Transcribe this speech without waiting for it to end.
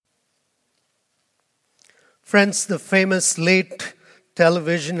Friends, the famous late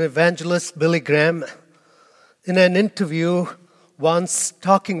television evangelist Billy Graham, in an interview once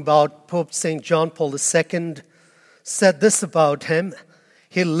talking about Pope St. John Paul II, said this about him: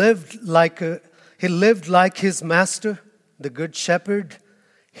 he lived like his master, the Good Shepherd.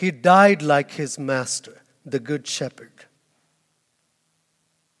 He died like his master, the Good Shepherd.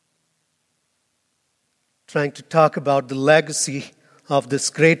 Trying to talk about the legacy of this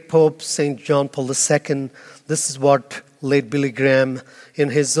great Pope, St. John Paul II, this is what late Billy Graham, in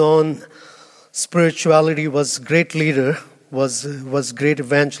his own spirituality, was great leader, was great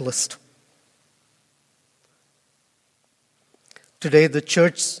evangelist. Today the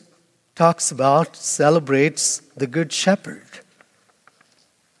church talks about, celebrates the Good Shepherd,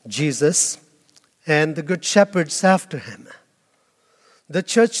 Jesus, and the Good Shepherds after him. The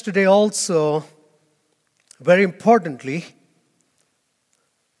church today also, very importantly,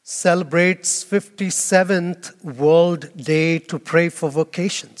 celebrates 57th World Day to pray for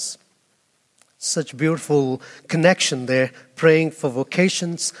vocations. Such beautiful connection there, praying for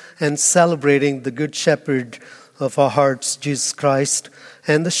vocations and celebrating the Good Shepherd of our hearts, Jesus Christ,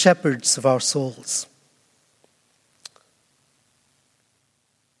 and the shepherds of our souls.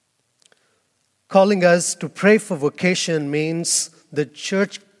 Calling us to pray for vocation means the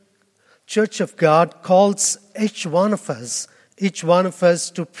Church of God calls each one of us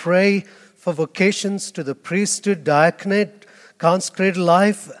to pray for vocations to the priesthood, diaconate, consecrated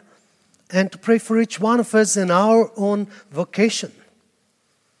life, and to pray for each one of us in our own vocation.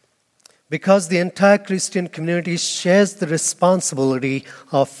 Because the entire Christian community shares the responsibility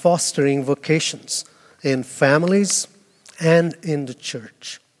of fostering vocations in families and in the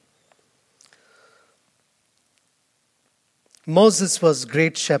church. Moses was a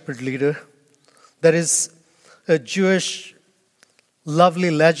great shepherd leader. There is a Jewish lovely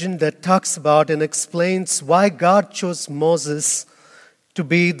legend that talks about and explains why God chose Moses to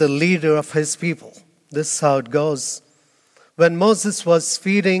be the leader of his people. This is how it goes. When Moses was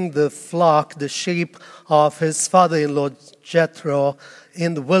feeding the flock, the sheep of his father-in-law Jethro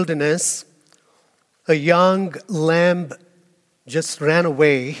in the wilderness, a young lamb just ran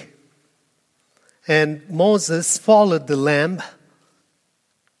away, and Moses followed the lamb,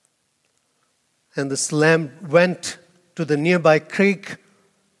 and this lamb went to the nearby creek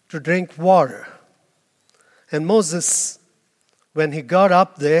to drink water. And Moses, when he got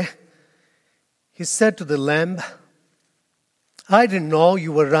up there, he said to the lamb, "I didn't know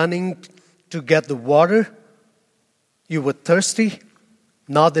you were running to get the water. You were thirsty.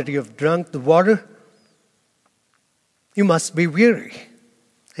 Now that you have drunk the water, you must be weary."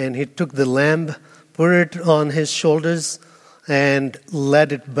 And he took the lamb, put it on his shoulders, and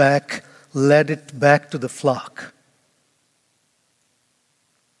led it back to the flock.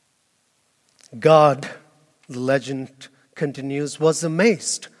 God, the legend continues, was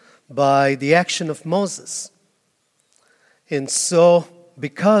amazed by the action of Moses. And so,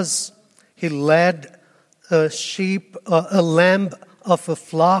 because he led a lamb of a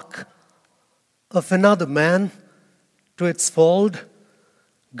flock of another man to its fold,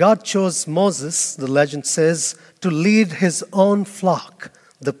 God chose Moses, the legend says, to lead his own flock,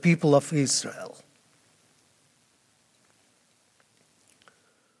 the people of Israel.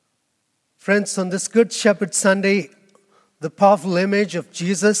 Friends, on this Good Shepherd Sunday, the powerful image of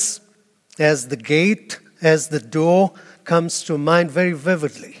Jesus as the gate, as the door, comes to mind very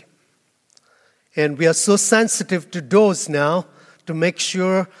vividly. And we are so sensitive to doors now to make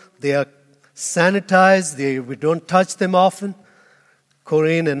sure they are sanitized, we don't touch them often.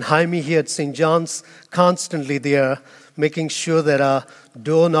 Corinne and Jaime here at St. John's, constantly they are making sure that our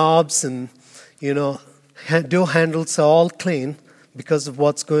doorknobs and, door handles are all clean because of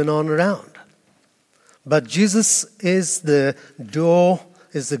what's going on around. But Jesus is the door,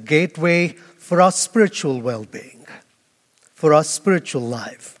 is the gateway for our spiritual well-being, for our spiritual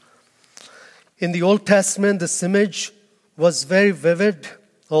life. In the Old Testament, this image was very vivid,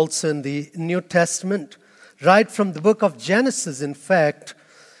 also in the New Testament. Right from the book of Genesis, in fact,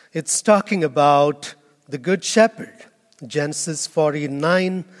 it's talking about the Good Shepherd. Genesis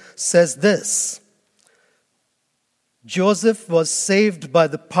 49 says this: Joseph was saved by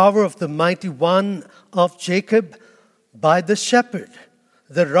the power of the mighty one of Jacob, by the shepherd,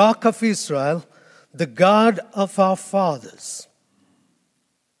 the rock of Israel, the God of our fathers.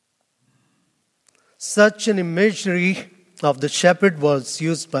 Such an imagery of the shepherd was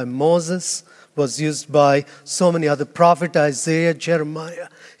used by Moses, was used by so many other prophets, Isaiah, Jeremiah,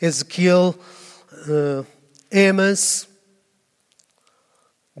 Ezekiel, Amos.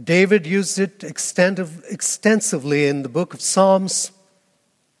 David used it extensively in the book of Psalms.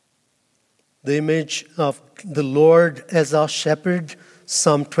 the image of the Lord as our shepherd.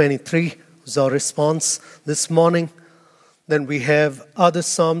 Psalm 23 was our response this morning. Then we have other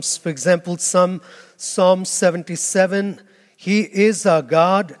psalms. For example, Psalm 77, He is our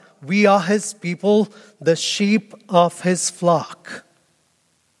God, we are His people, the sheep of His flock.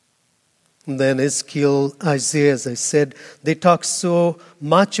 And then Ezekiel, Isaiah, as I said, they talk so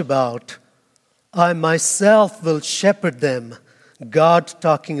much about, I myself will shepherd them. God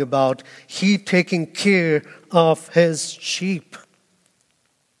talking about He taking care of His sheep.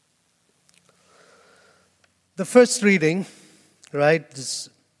 The first reading, right,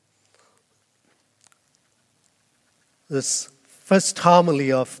 this first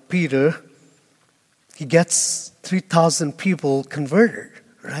homily of Peter, he gets 3,000 people converted,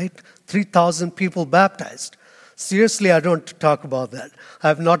 right? 3,000 people baptized. Seriously, I don't talk about that. I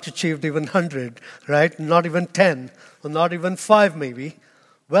have not achieved even 100, right? Not even 10, or not even 5 maybe.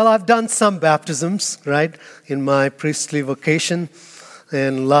 Well, I've done some baptisms, right, in my priestly vocation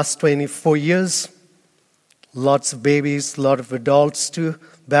in last 24 years. Lots of babies, a lot of adults too,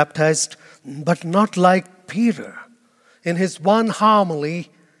 baptized, but not like Peter. In his one homily,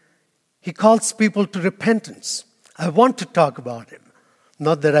 he calls people to repentance. I want to talk about him,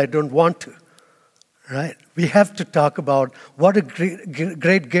 not that I don't want to, right? We have to talk about what a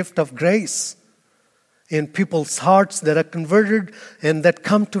great gift of grace in people's hearts that are converted and that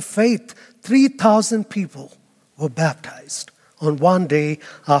come to faith. 3,000 people were baptized on one day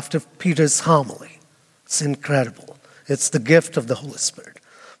after Peter's homily. It's incredible. It's the gift of the Holy Spirit.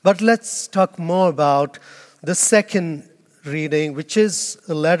 But let's talk more about the second reading, which is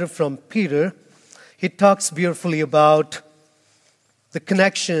a letter from Peter. He talks beautifully about the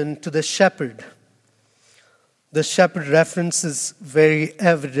connection to the shepherd. The shepherd reference is very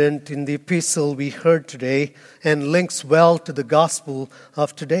evident in the epistle we heard today and links well to the gospel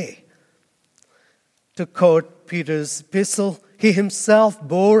of today. To quote Peter's epistle, He Himself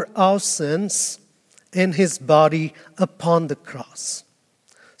bore our sins in His body upon the cross,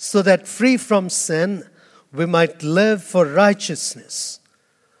 so that free from sin we might live for righteousness.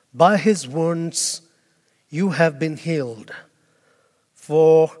 By His wounds you have been healed.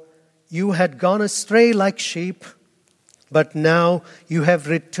 For you had gone astray like sheep, but now you have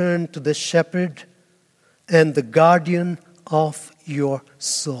returned to the shepherd and the guardian of your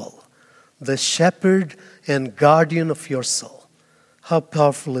soul. The shepherd and guardian of your soul. How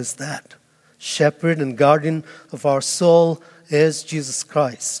powerful is that? Shepherd and guardian of our soul is Jesus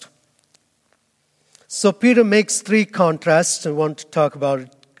Christ. So Peter makes 3 contrasts. I want to talk about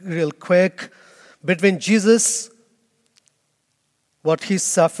it real quick. Between Jesus, what He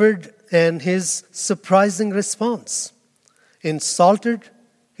suffered, and His surprising response. Insulted,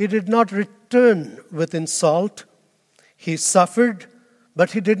 He did not return with insult. He suffered,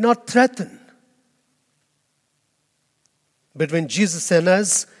 but He did not threaten. Between Jesus and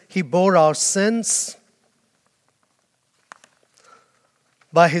us, He bore our sins.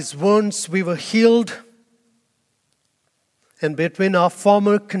 By His wounds we were healed. And between our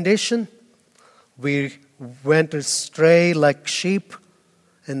former condition, we went astray like sheep.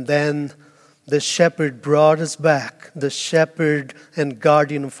 And then the shepherd brought us back. The shepherd and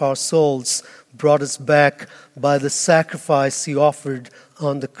guardian of our souls brought us back by the sacrifice He offered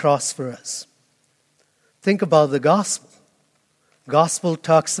on the cross for us. Think about the gospel. Gospel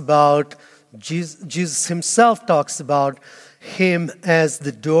talks about, Jesus Himself talks about Him as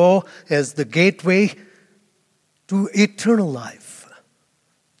the door, as the gateway to eternal life.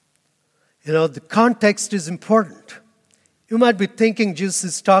 You know, the context is important. You might be thinking Jesus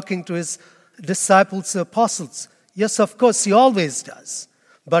is talking to His disciples, apostles. Yes, of course, He always does.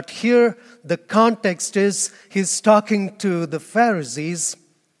 But here, the context is He's talking to the Pharisees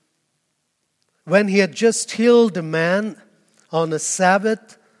when He had just healed a man on a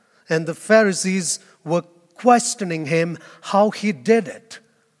Sabbath, and the Pharisees were questioning Him how He did it.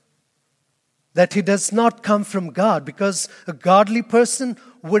 That He does not come from God, because a godly person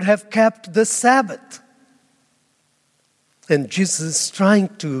would have kept the Sabbath. And Jesus is trying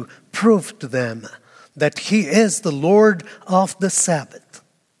to prove to them that He is the Lord of the Sabbath.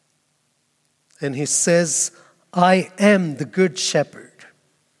 And He says, I am the good shepherd.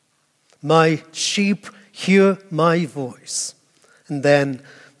 My sheep hear my voice. And then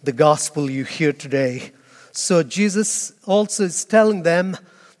the gospel you hear today. So Jesus also is telling them,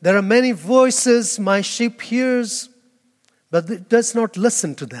 there are many voices my sheep hears, but it does not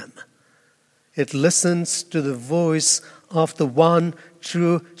listen to them. It listens to the voice of the one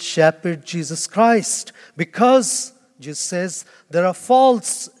true shepherd, Jesus Christ. Because, Jesus says, there are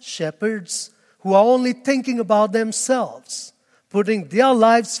false shepherds who are only thinking about themselves, putting their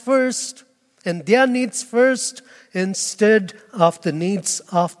lives first and their needs first instead of the needs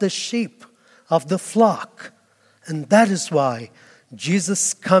of the sheep, of the flock. And that is why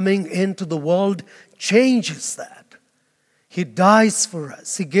Jesus coming into the world changes that. He dies for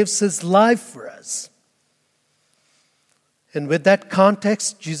us. He gives his life for us. And with that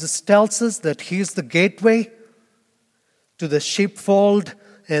context, Jesus tells us that he is the gateway to the sheepfold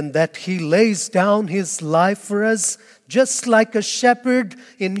and that he lays down his life for us, just like a shepherd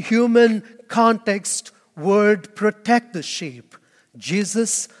in human context would protect the sheep.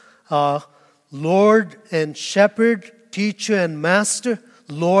 Jesus, our Lord and shepherd, teacher and master,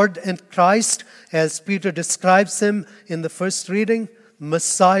 Lord and Christ, as Peter describes him in the first reading,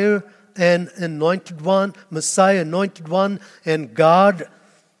 Messiah and anointed one, Messiah, anointed one, and God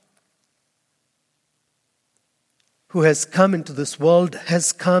who has come into this world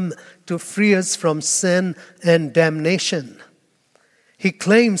has come to free us from sin and damnation. He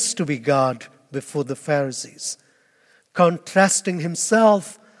claims to be God before the Pharisees, contrasting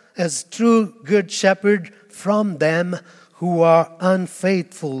himself as true good shepherd from them who are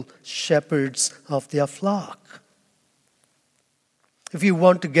unfaithful shepherds of their flock. If you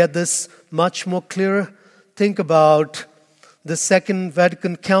want to get this much more clearer, think about the Second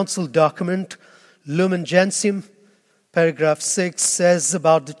Vatican Council document, Lumen Gentium. Paragraph 6 says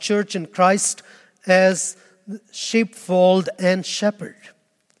about the church in Christ as sheepfold and shepherd.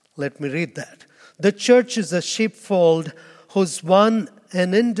 Let me read that. The church is a sheepfold whose one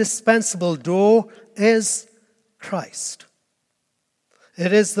and indispensable door is Christ.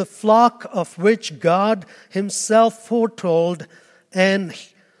 It is the flock of which God himself foretold he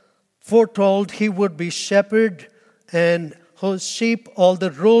would be shepherd, and whose sheep, although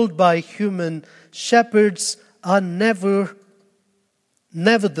ruled by human shepherds, are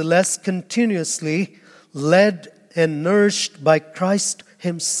nevertheless continuously led and nourished by Christ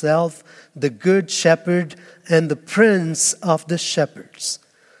himself, the good shepherd and the prince of the shepherds,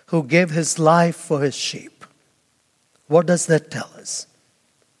 who gave his life for his sheep. What does that tell us?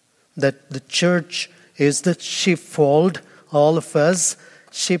 That the church is the sheepfold, all of us,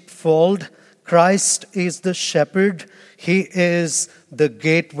 sheepfold. Christ is the shepherd. He is the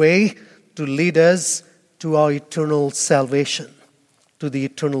gateway to lead us to our eternal salvation, to the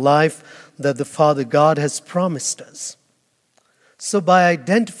eternal life that the Father God has promised us. So by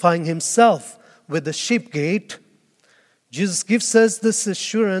identifying himself with the sheep gate, Jesus gives us this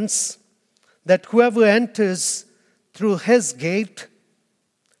assurance that whoever enters through his gate,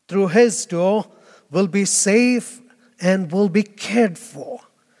 through his door, will be safe and will be cared for.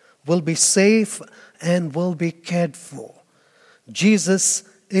 Will be safe and will be cared for. Jesus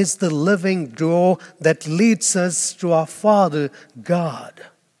is the living door that leads us to our Father God,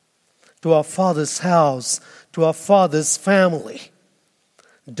 to our Father's house, to our Father's family.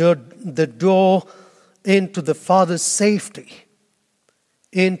 The door into the Father's safety,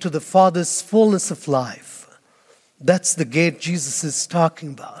 into the Father's fullness of life. That's the gate Jesus is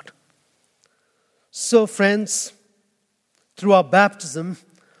talking about. So, friends, through our baptism,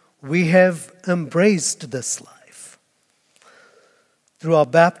 we have embraced this life. Through our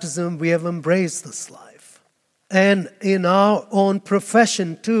baptism, we have embraced this life. And in our own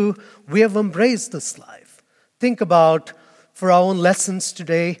profession, too, we have embraced this life. Think about, for our own lessons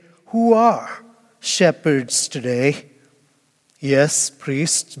today, who are shepherds today? Yes,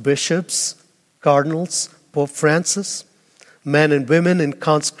 priests, bishops, cardinals, Pope Francis, men and women in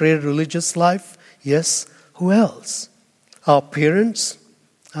consecrated religious life. Yes, who else? Our parents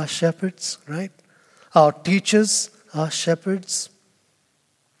are shepherds, right? Our teachers are shepherds.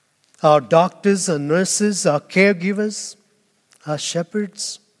 Our doctors and nurses, our caregivers, our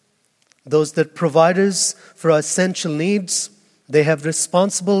shepherds, those that provide us for our essential needs, they have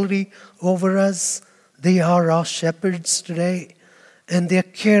responsibility over us. They are our shepherds today, and they're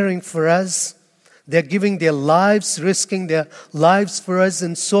caring for us. They're giving their lives, risking their lives for us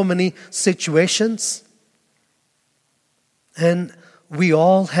in so many situations. And we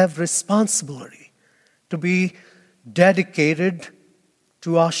all have responsibility to be dedicated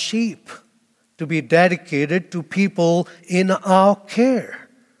to our sheep, to be dedicated to people in our care,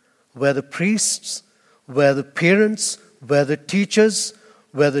 whether priests, whether parents, whether teachers,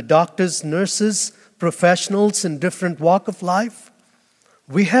 whether doctors, nurses, professionals in different walk of life.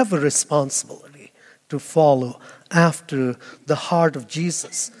 We have a responsibility to follow after the heart of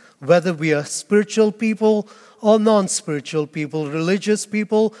Jesus, whether we are spiritual people or non-spiritual people, religious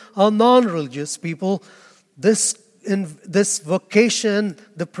people or non-religious people. In this vocation,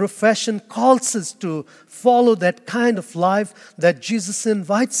 the profession calls us to follow that kind of life that Jesus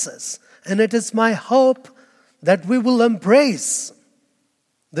invites us. And it is my hope that we will embrace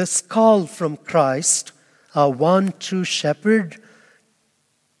this call from Christ, our one true shepherd,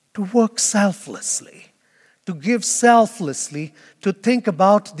 to work selflessly, to give selflessly, to think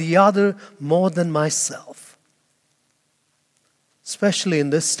about the other more than myself. Especially in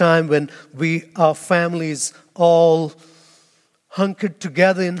this time when our families all hunkered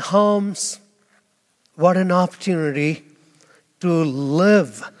together in homes, what an opportunity to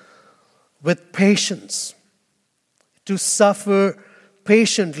live with patience, to suffer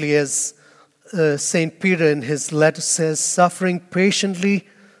patiently, as St. Peter in his letter says, suffering patiently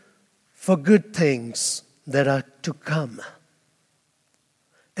for good things that are to come.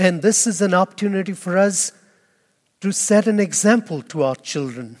 And this is an opportunity for us to set an example to our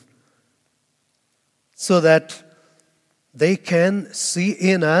children so that they can see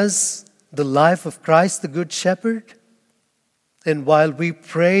in us the life of Christ, the Good Shepherd. And while we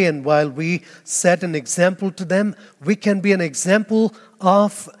pray and while we set an example to them, we can be an example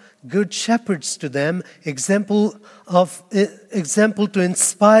of good shepherds to them, example to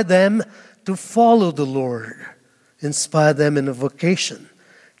inspire them to follow the Lord, inspire them in a vocation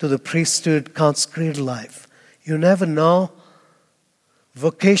to the priesthood, consecrated life. You never know.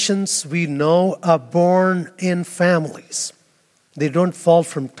 Vocations, we know, are born in families. They don't fall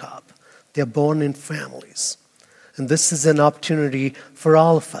from top. They're born in families. And this is an opportunity for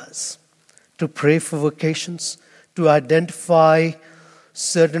all of us to pray for vocations, to identify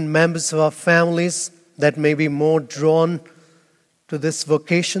certain members of our families that may be more drawn to this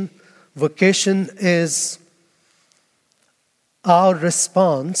vocation. Vocation is our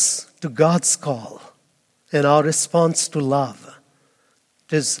response to God's call and our response to love.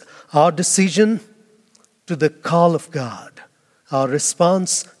 It is our decision to the call of God, our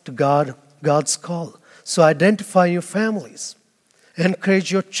response to God's call. So identify your families.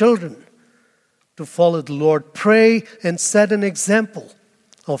 Encourage your children to follow the Lord. Pray and set an example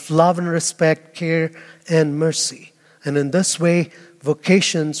of love and respect, care and mercy. And in this way,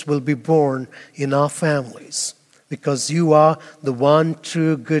 vocations will be born in our families because you are the one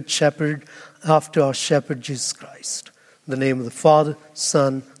true good shepherd after our shepherd Jesus Christ. In the name of the Father,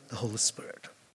 Son, the Holy Spirit.